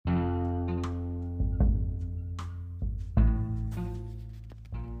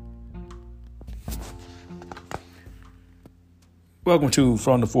Welcome to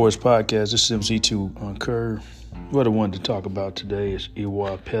From the Forest Podcast. This is MC2 on Curve. What I wanted to talk about today is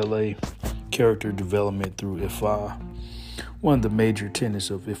Iwa Pele Character Development through Ifa. One of the major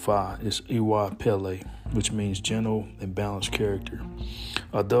tenets of Ifa is Iwa Pele, which means gentle and balanced character.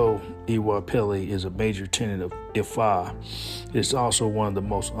 Although Iwa Pele is a major tenet of Ifa, it's also one of the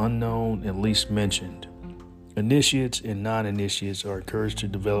most unknown and least mentioned. Initiates and non-initiates are encouraged to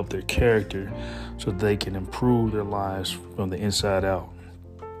develop their character so they can improve their lives from the inside out.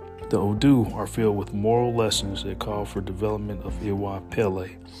 The Odu are filled with moral lessons that call for development of Iwa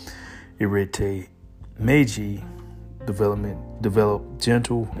Pele. Irete Meiji develop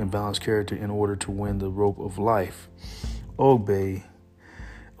gentle and balanced character in order to win the rope of life. Ogbe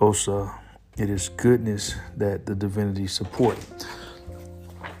Osa, it is goodness that the divinity support.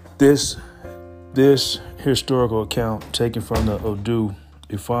 This historical account taken from the Odu,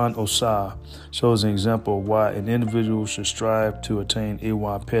 Ifan Osa, shows an example of why an individual should strive to attain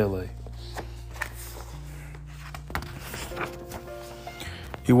Iwa Pele.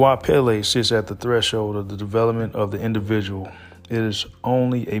 Iwa Pele sits at the threshold of the development of the individual. It is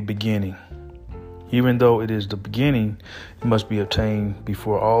only a beginning. Even though it is the beginning, it must be obtained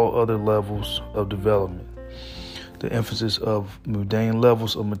before all other levels of development. The emphasis of mundane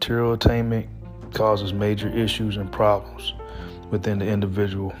levels of material attainment causes major issues and problems within the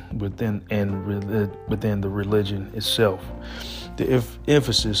individual, within the religion itself. The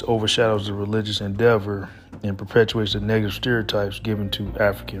emphasis overshadows the religious endeavor and perpetuates the negative stereotypes given to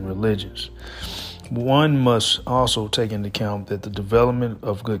African religions. One must also take into account that the development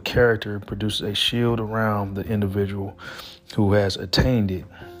of good character produces a shield around the individual who has attained it.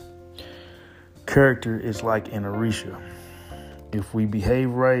 Character is like an Orisha. If we behave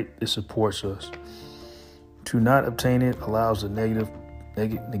right, it supports us. To not obtain it allows the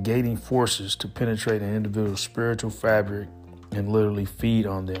negating forces to penetrate an individual's spiritual fabric and literally feed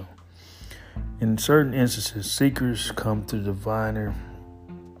on them. In certain instances, seekers come to the diviner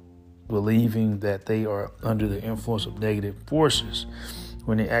believing that they are under the influence of negative forces,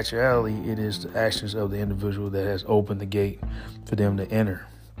 when in actuality it is the actions of the individual that has opened the gate for them to enter.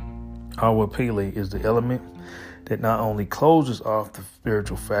 Iwa Pele is the element that not only closes off the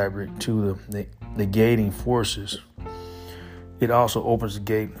spiritual fabric to the negating forces, it also opens the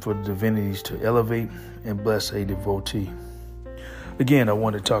gate for the divinities to elevate and bless a devotee. Again, I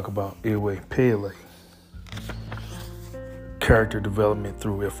want to talk about Iwa Pele, character development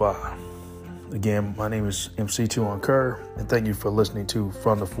through Ifa. Again, my name is MC2 on Curve, and thank you for listening to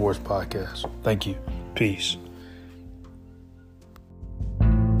From the Forest Podcast. Thank you. Peace.